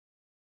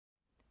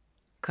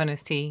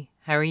Connaught,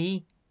 how are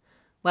ye?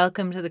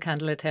 Welcome to the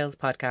Candlelit Tales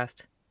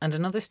Podcast and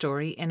another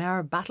story in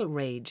our Battle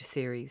Rage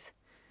series.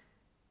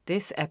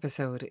 This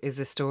episode is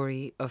the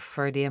story of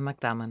Ferdia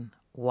Mac Daman,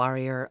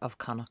 warrior of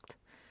Connaught.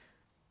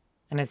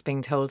 And it's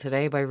being told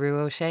today by Rue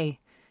O'Shea,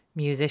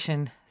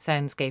 musician,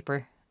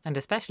 soundscaper, and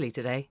especially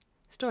today,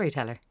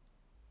 storyteller.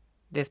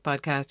 This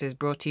podcast is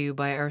brought to you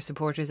by our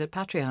supporters at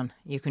Patreon.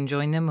 You can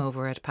join them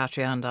over at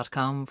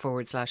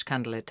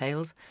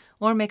patreon.com/candlelittales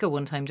or make a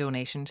one-time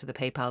donation to the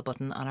PayPal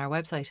button on our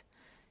website.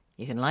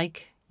 You can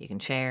like, you can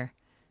share,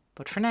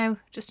 but for now,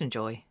 just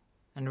enjoy.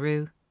 And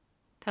Rue,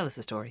 tell us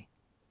a story.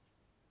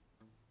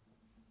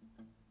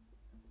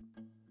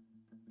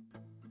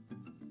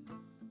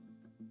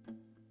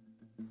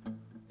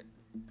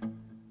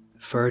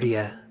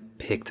 Ferdia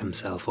picked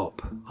himself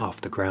up off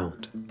the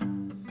ground.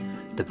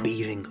 The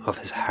beating of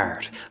his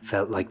heart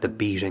felt like the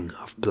beating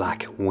of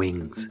black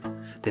wings.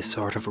 This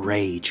sort of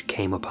rage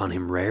came upon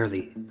him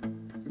rarely.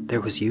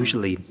 There was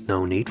usually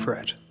no need for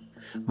it.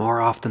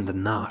 More often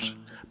than not,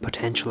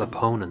 potential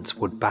opponents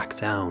would back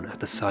down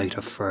at the sight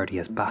of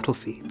Ferdia's battle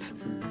feats.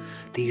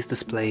 These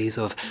displays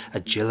of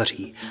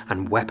agility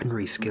and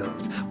weaponry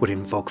skills would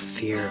invoke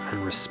fear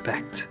and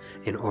respect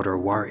in other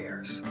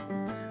warriors.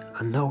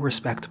 And no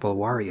respectable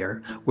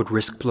warrior would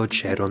risk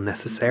bloodshed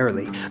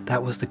unnecessarily.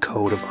 That was the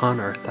code of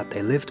honour that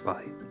they lived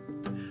by.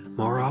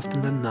 More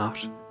often than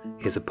not,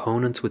 his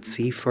opponents would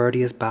see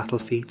Ferdia's battle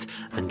feats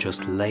and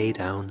just lay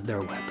down their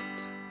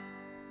weapons.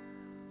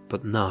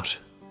 But not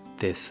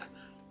this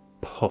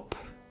pup.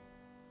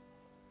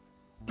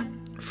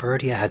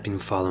 Ferdia had been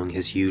following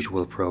his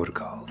usual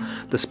protocol,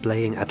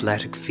 displaying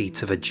athletic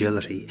feats of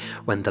agility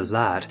when the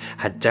lad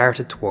had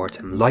darted towards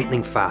him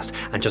lightning fast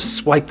and just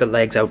swiped the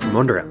legs out from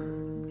under him.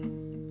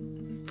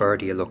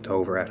 Ferdia looked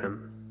over at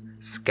him,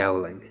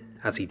 scowling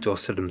as he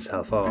dusted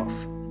himself off.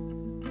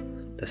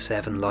 The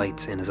 7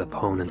 lights in his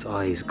opponent's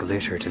eyes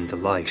glittered in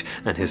delight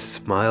and his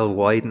smile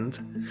widened.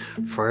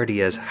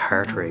 Ferdia's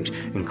heart rate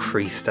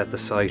increased at the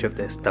sight of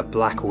this, the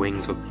black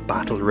wings of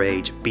battle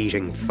rage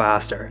beating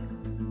faster.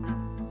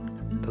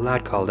 The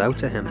lad called out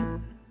to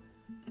him.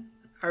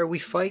 "Are we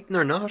fighting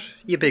or not,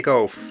 you big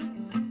oaf?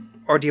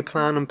 Or do you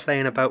plan on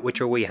playing about with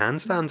your wee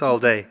handstands all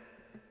day?"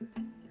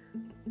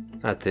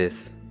 At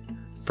this,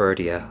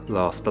 Ferdia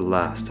lost the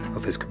last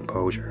of his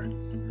composure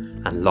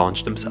and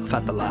launched himself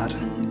at the lad.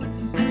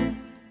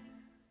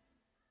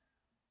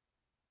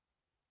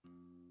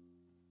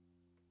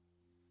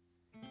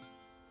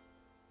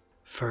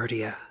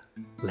 Ferdia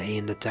lay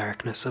in the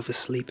darkness of his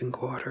sleeping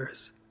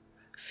quarters,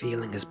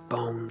 feeling his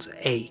bones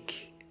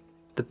ache,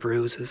 the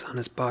bruises on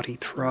his body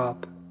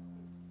throb.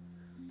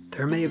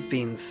 There may have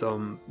been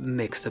some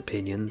mixed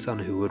opinions on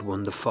who had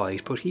won the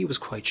fight, but he was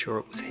quite sure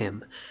it was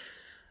him,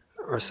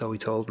 or so he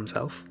told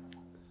himself.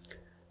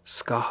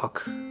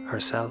 Connaught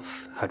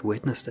herself had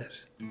witnessed it,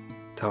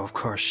 though of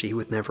course she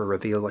would never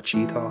reveal what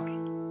she thought.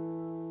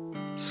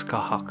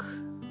 Connaught,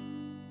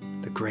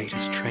 the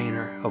greatest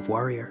trainer of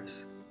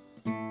warriors,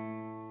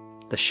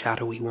 the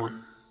shadowy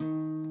one.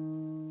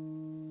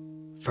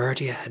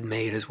 Ferdia had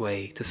made his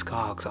way to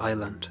Connaught's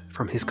island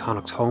from his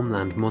Connaught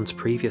homeland months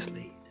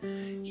previously.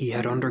 He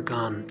had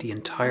undergone the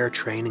entire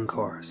training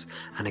course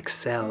and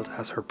excelled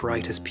as her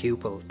brightest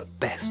pupil, the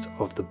best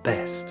of the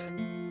best.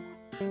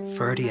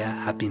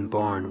 Ferdia had been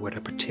born with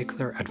a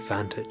particular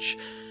advantage,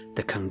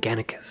 the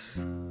congenicus,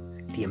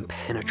 the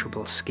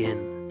impenetrable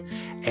skin.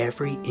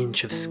 Every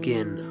inch of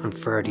skin on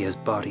Ferdia's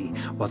body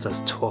was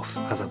as tough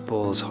as a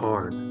bull's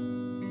horn.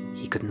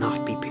 He could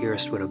not be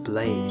pierced with a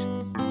blade.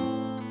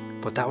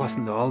 But that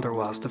wasn't all there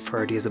was to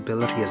Ferdia's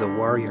ability as a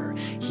warrior.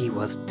 He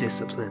was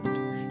disciplined.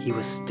 He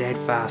was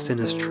steadfast in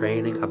his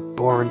training, a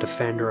born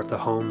defender of the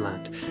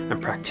homeland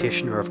and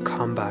practitioner of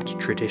combat,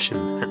 tradition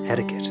and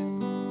etiquette.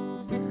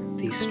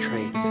 These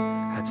traits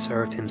had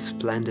served him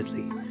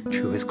splendidly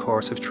through his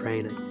course of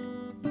training.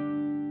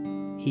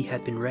 He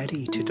had been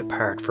ready to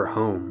depart for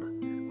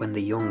home when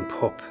the young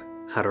pup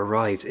had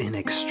arrived in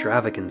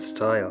extravagant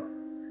style.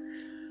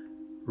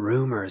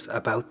 Rumours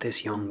about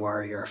this young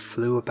warrior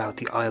flew about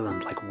the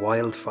island like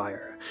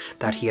wildfire,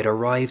 that he had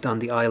arrived on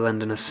the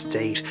island in a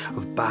state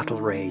of battle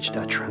rage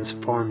that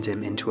transformed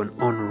him into an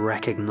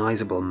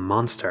unrecognisable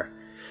monster,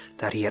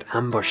 that he had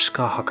ambushed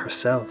Connaught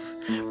herself,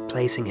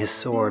 placing his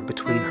sword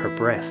between her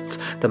breasts,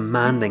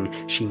 demanding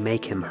she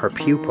make him her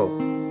pupil,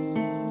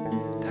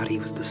 that he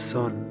was the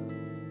son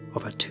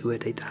of a Tuatha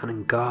Dé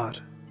Danann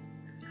god,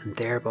 and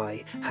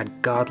thereby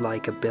had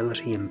godlike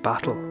ability in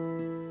battle,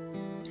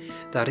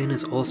 that in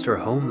his Ulster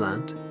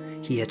homeland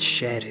he had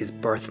shed his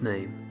birth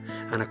name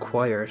and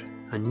acquired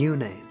a new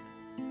name,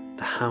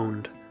 the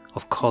Hound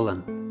of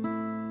Cullen,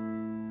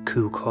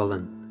 Cú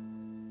Cullen.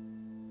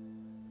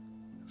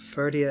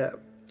 Ferdia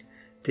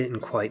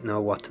didn't quite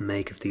know what to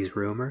make of these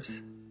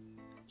rumours.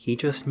 He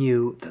just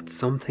knew that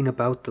something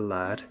about the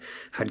lad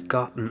had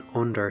gotten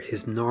under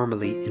his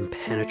normally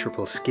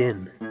impenetrable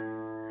skin.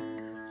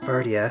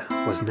 Ferdia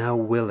was now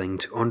willing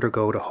to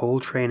undergo the whole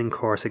training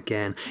course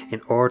again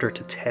in order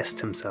to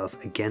test himself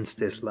against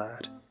this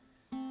lad.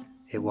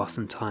 It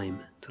wasn't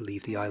time to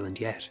leave the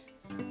island yet.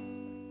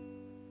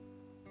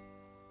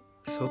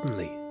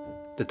 Suddenly,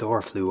 the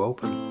door flew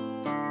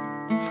open.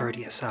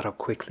 Ferdia sat up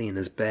quickly in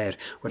his bed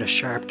with a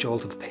sharp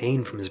jolt of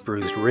pain from his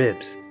bruised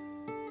ribs.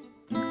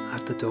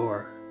 At the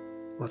door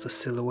was a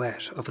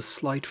silhouette of a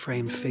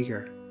slight-framed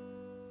figure,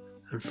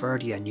 and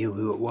Ferdia knew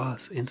who it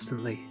was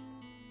instantly.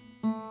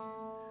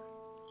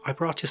 "I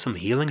brought you some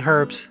healing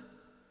herbs.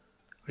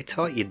 I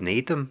thought you'd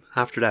need them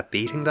after that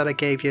beating that I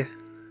gave you."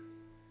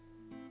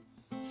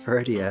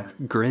 Ferdia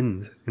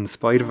grinned in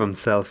spite of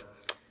himself.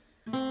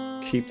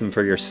 "Keep them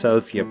for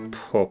yourself, you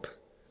pup.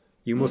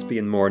 You must be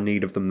in more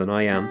need of them than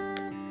I am.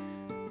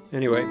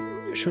 Anyway,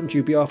 shouldn't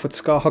you be off with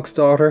Scahog's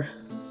daughter?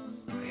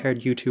 I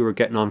heard you two were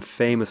getting on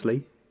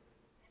famously."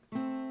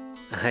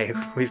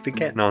 "Aye, we've been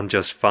getting on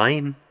just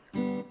fine.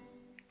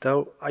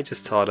 Though I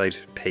just thought I'd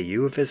pay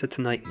you a visit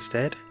tonight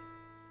instead."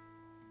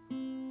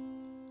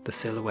 The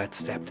silhouette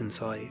stepped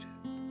inside,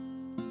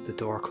 the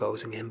door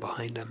closing in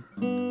behind him.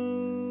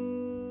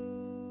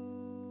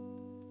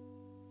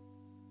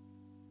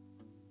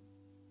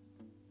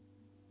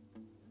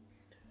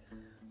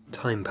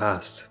 Time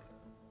passed.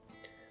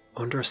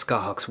 Under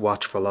Scahog's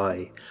watchful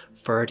eye,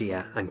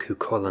 Ferdia and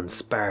Cuchulainn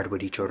sparred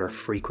with each other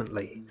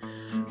frequently.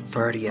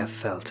 Ferdia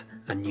felt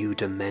a new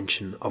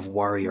dimension of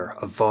warrior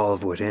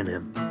evolve within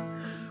him.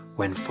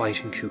 When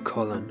fighting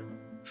Cuchulainn,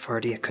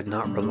 Ferdia could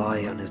not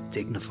rely on his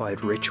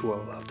dignified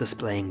ritual of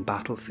displaying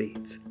battle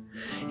feats.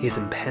 His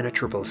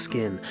impenetrable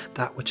skin,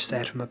 that which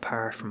set him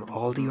apart from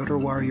all the other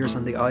warriors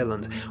on the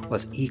island,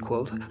 was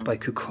equalled by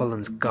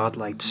Cuchulainn's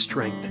godlike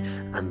strength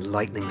and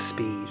lightning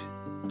speed.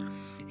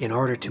 In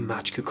order to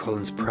match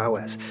Cuchulainn's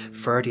prowess,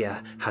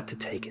 Ferdia had to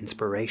take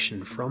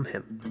inspiration from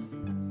him.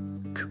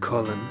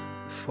 Cuchulainn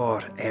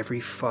fought every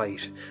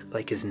fight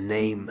like his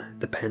name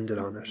depended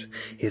on it.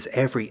 His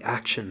every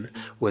action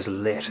was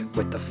lit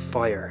with the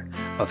fire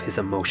of his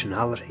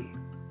emotionality.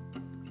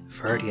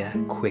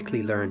 Ferdia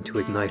quickly learned to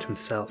ignite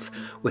himself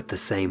with the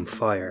same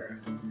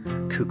fire.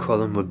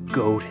 Cuchulainn would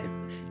goad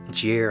him,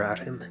 jeer at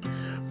him.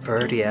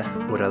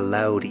 Ferdia would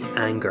allow the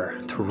anger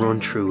to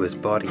run through his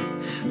body,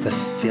 to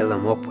fill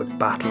him up with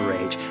battle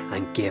rage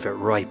and give it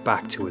right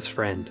back to his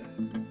friend.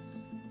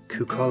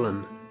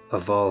 Cuchulainn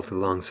evolved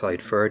alongside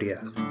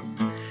Ferdia.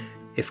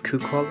 If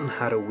Cuchulainn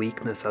had a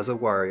weakness as a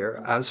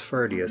warrior, as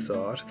Ferdia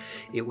saw it,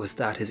 it was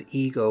that his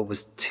ego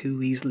was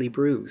too easily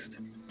bruised,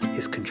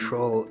 his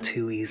control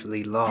too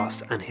easily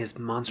lost, and his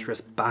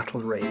monstrous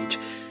battle rage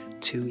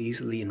too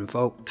easily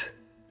invoked.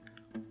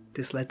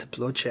 This led to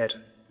bloodshed,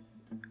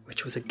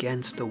 which was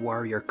against the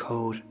warrior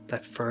code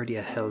that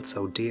Ferdia held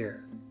so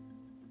dear.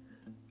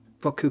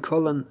 But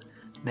Cuchulainn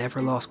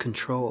never lost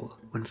control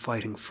when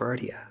fighting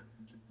Ferdia.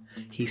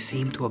 He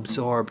seemed to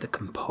absorb the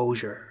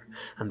composure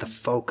and the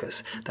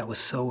focus that was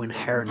so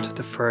inherent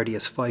to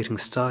Ferdia's fighting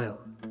style.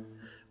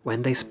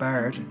 When they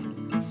sparred,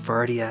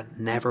 Ferdia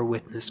never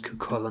witnessed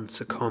Cuchulainn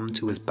succumb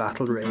to his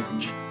battle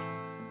rage.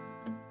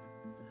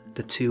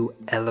 The two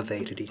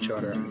elevated each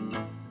other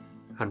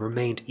and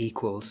remained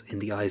equals in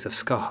the eyes of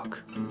Scahog.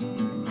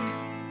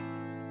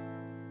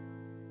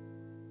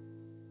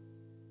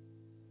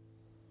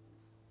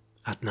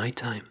 At night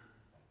time,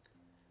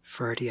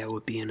 Ferdia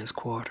would be in his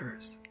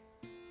quarters,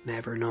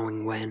 never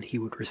knowing when he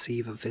would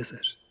receive a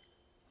visit.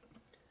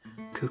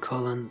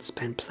 Cuchulainn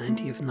spent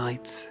plenty of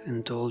nights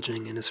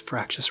indulging in his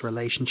fractious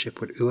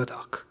relationship with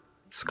Uadach,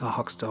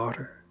 Scahog's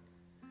daughter.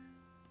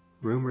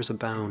 Rumours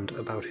abound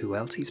about who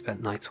else he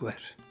spent nights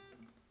with.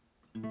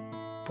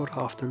 But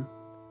often,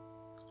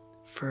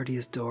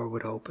 Ferdia's door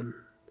would open,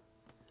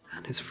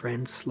 and his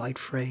friend's slight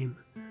frame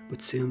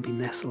would soon be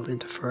nestled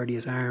into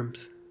Ferdia's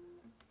arms.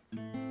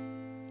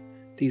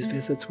 These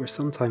visits were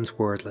sometimes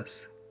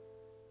wordless,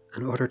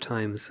 and other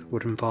times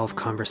would involve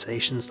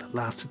conversations that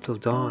lasted till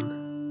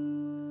dawn.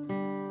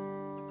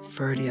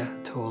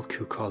 Ferdia told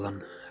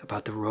Cuchulainn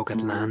about the rugged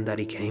land that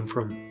he came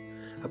from,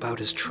 about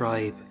his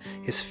tribe,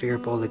 his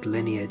Firbolg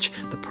lineage,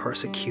 the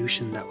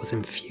persecution that was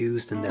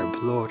infused in their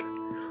blood,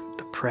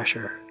 the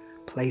pressure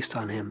placed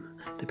on him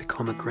to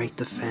become a great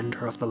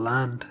defender of the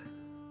land.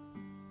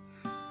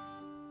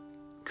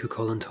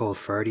 Cuchulainn told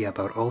Ferdia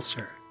about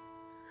Ulster,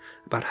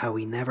 about how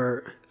he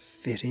never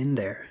fit in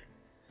there,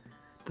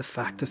 the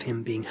fact of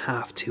him being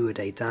half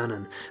Tuatha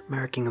Danann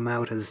marking him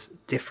out as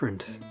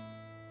different.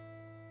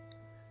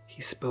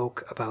 He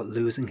spoke about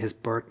losing his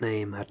birth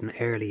name at an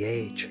early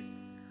age,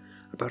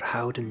 about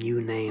how the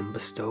new name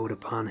bestowed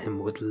upon him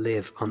would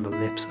live on the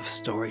lips of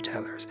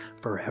storytellers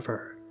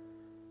forever,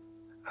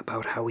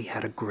 about how he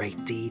had a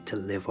great deed to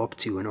live up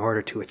to in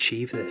order to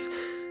achieve this.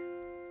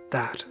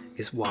 That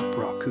is what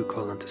brought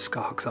Cuchulainn to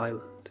Scahog's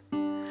Island.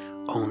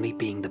 Only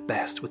being the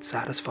best would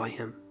satisfy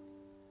him.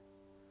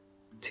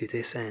 To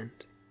this end,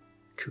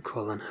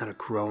 Cuchulainn had a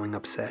growing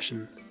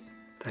obsession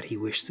that he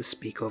wished to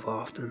speak of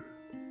often,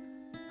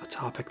 a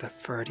topic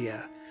that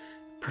Ferdia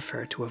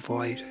preferred to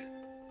avoid: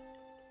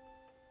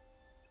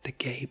 the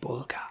gay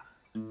Bulga.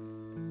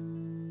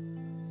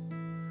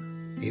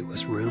 It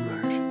was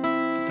rumoured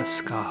that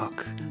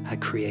Scahog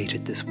had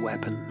created this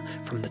weapon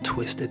from the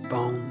twisted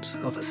bones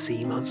of a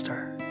sea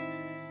monster.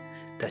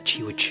 that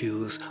she would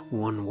choose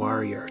one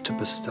warrior to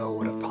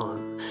bestow it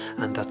upon,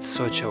 and that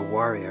such a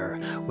warrior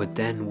would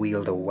then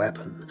wield a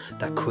weapon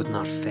that could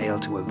not fail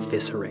to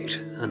eviscerate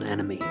an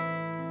enemy.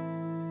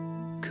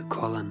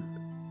 Cuchulainn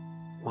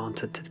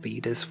wanted to be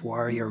this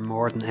warrior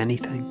more than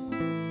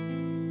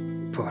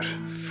anything, but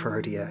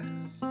Ferdia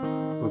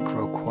would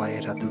grow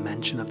quiet at the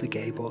mention of the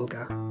gay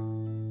Bulga.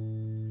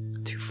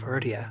 To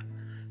Ferdia,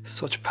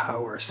 such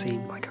power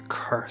seemed like a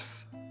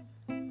curse.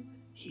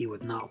 He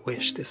would not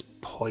wish this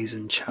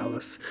poison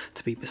chalice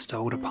to be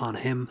bestowed upon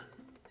him.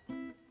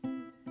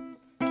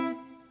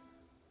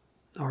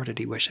 Nor did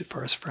he wish it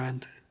for his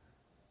friend.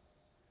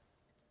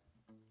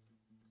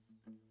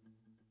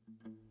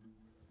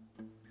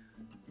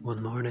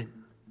 One morning,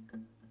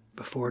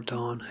 before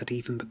dawn had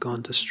even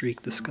begun to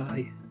streak the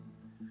sky,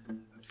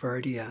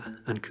 Ferdia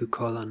and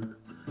Cuchulainn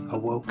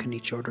awoke in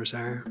each other's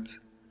arms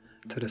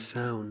to the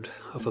sound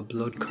of a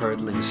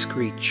blood-curdling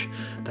screech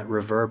that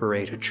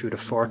reverberated through the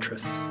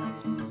fortress.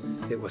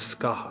 It was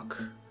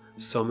Scathac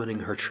summoning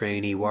her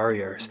trainee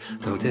warriors,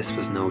 though this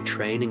was no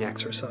training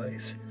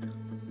exercise.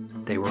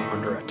 They were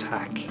under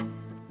attack.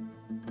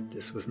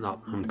 This was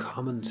not an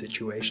uncommon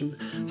situation.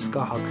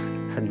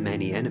 Scathac had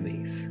many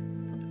enemies.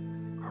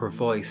 Her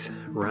voice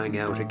rang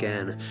out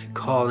again,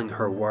 calling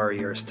her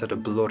warriors to the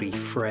bloody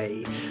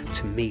fray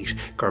to meet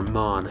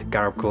Garmán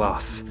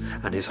Garbglas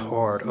and his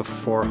horde of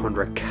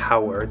 400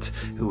 cowards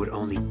who would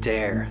only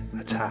dare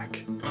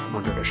attack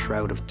under the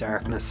shroud of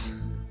darkness.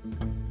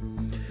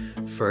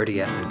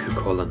 Ferdia and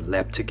Cuchulainn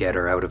leapt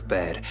together out of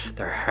bed,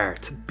 their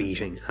hearts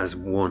beating as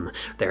one,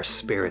 their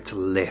spirits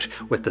lit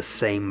with the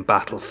same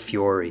battle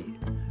fury.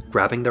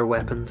 Grabbing their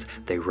weapons,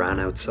 they ran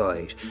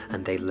outside,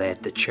 and they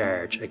led the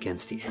charge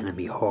against the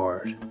enemy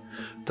horde.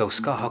 Though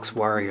Scathac's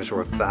warriors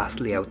were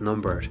vastly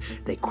outnumbered,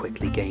 they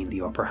quickly gained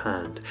the upper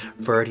hand.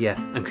 Ferdia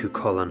and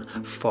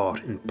Cuchulainn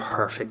fought in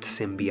perfect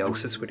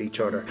symbiosis with each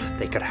other.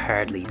 They could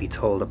hardly be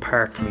told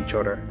apart from each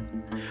other.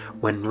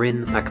 When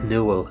Rin Mac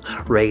Newell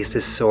raised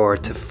his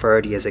sword to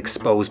Ferdia's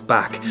exposed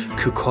back,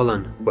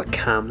 Cuchulainn, with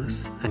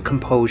calmness and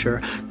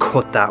composure,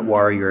 cut that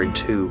warrior in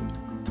two.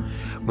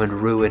 When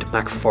Ruaidh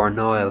Mac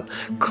Fornoil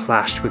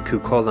clashed with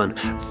Cuchulainn,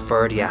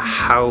 Ferdia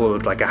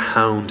howled like a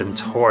hound and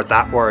tore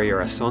that warrior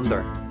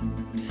asunder.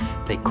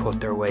 They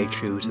cut their way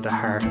through to the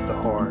heart of the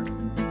horde.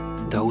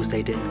 Those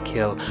they didn't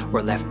kill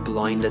were left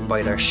blinded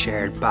by their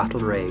shared battle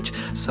rage,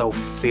 so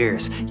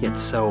fierce yet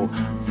so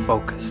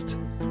focused.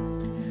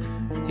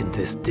 In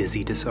this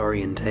dizzy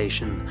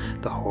disorientation,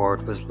 the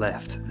horde was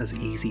left as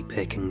easy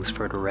pickings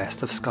for the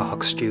rest of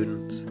Scathac's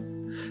students.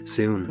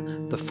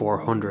 Soon, the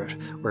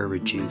 400 were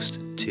reduced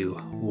to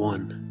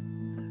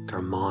one,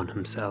 Garmán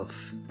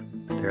himself,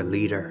 their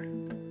leader.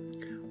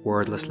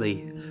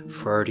 Wordlessly,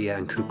 Ferdia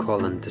and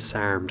Cuchulainn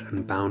disarmed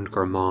and bound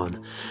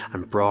Garmán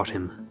and brought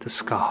him to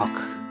Scathac.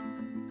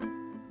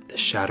 The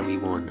shadowy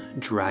one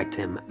dragged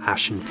him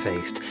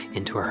ashen-faced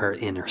into her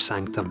inner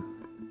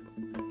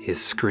sanctum.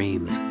 His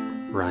screams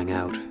rang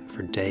out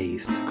for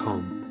days to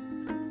come.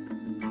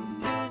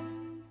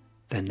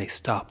 Then they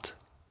stopped.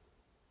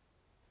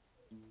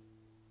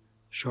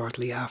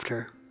 Shortly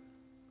after,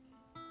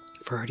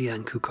 Ferdia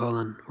and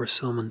Cuchulainn were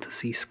summoned to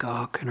see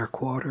Scathac in her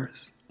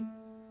quarters.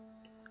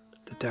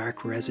 The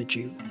dark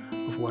residue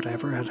of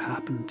whatever had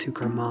happened to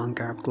Garmán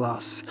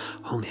Garbglas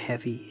hung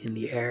heavy in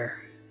the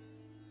air.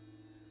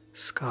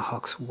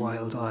 Scathac's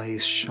wild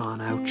eyes shone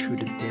out through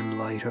the dim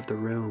light of the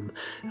room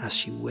as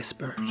she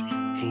whispered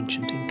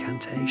ancient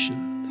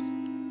incantations.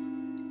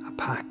 A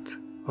pact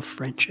of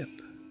friendship,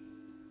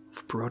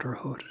 of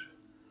brotherhood,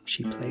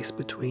 she placed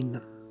between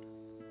them.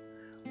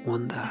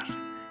 One that,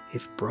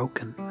 if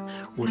broken,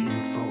 would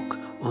invoke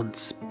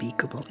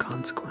unspeakable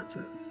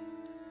consequences.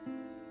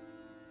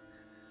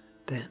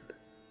 Then,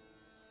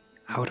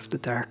 out of the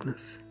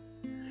darkness,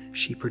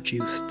 she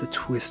produced the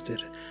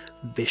twisted,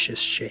 vicious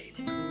shape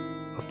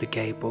of the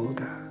gay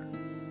Bulga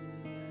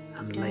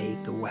and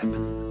laid the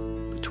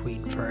weapon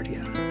between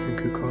Ferdia and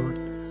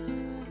Cuchulainn.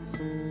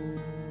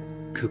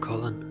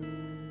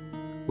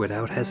 Cuchulainn,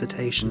 without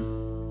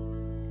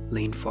hesitation,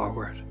 leaned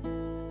forward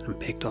and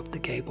picked up the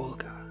gay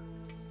Bulga.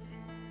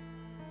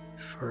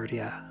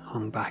 Ferdia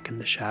hung back in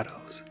the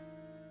shadows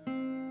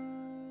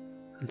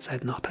and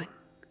said nothing.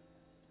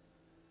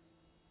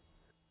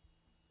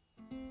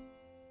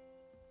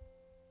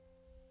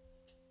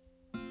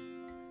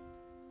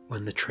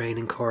 When the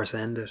training course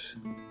ended,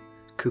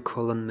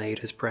 Cuchulainn made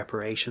his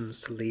preparations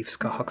to leave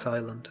Scathac's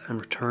island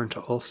and return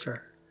to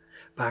Ulster,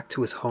 back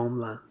to his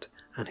homeland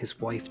and his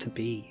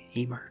wife-to-be,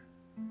 Emer.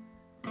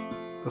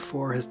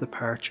 Before his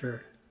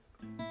departure,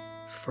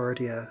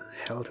 Ferdia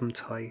held him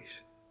tight,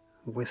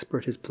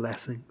 whispered his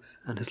blessings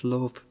and his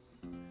love,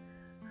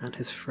 and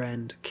his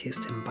friend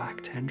kissed him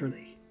back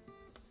tenderly.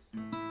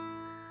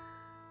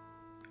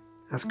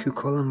 As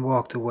Cuchulainn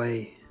walked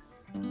away,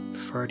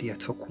 Ferdia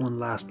took one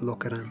last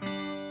look at him,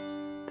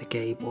 the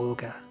gay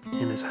Bulga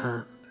in his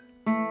hand.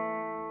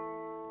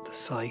 The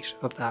sight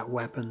of that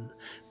weapon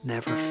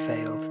never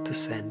failed to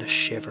send a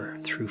shiver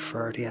through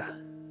Ferdia.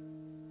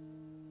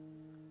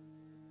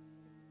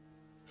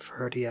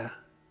 Ferdia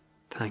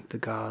thanked the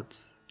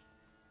gods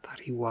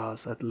he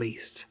was, at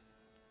least,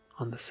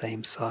 on the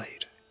same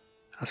side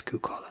as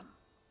Cuchulainn.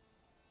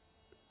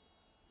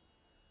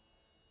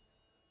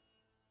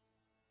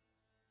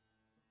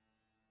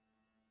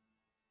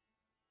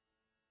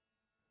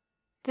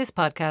 This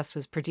podcast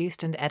was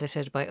produced and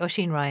edited by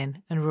Oisín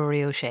Ryan and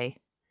Rory O'Shea.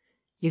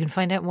 You can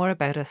find out more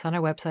about us on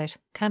our website,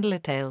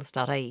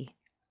 candlelittales.ie.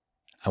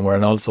 And we're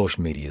on all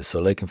social media, so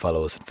like and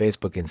follow us on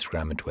Facebook,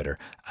 Instagram and Twitter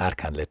at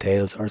Candlelit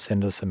Tales, or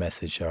send us a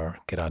message or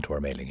get onto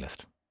our mailing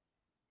list.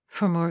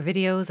 For more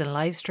videos and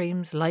live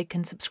streams, like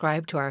and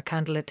subscribe to our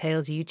Candlelit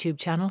Tales YouTube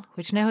channel,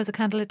 which now has a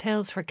Candlelit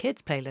Tales for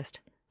Kids playlist.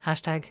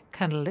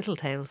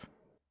 #candlelittalespodcast.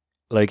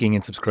 Liking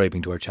and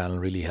subscribing to our channel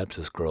really helps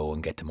us grow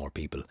and get to more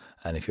people.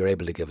 And if you're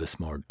able to give us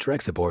more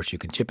direct support, you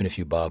can chip in a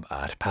few bob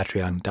at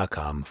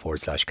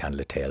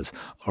patreon.com/candlelittales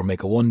or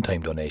make a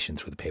one-time donation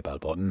through the PayPal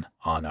button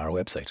on our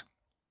website.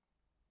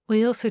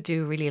 We also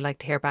do really like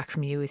to hear back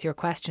from you with your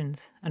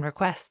questions and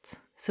requests,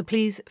 so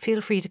please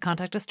feel free to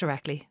contact us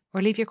directly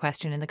or leave your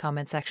question in the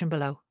comments section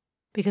below.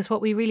 Because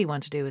what we really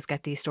want to do is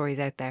get these stories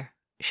out there,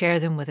 share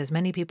them with as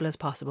many people as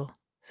possible,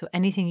 so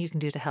anything you can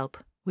do to help,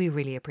 we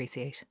really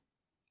appreciate.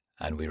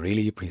 And we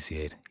really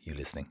appreciate you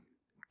listening.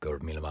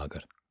 Gurb Mila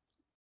Magad.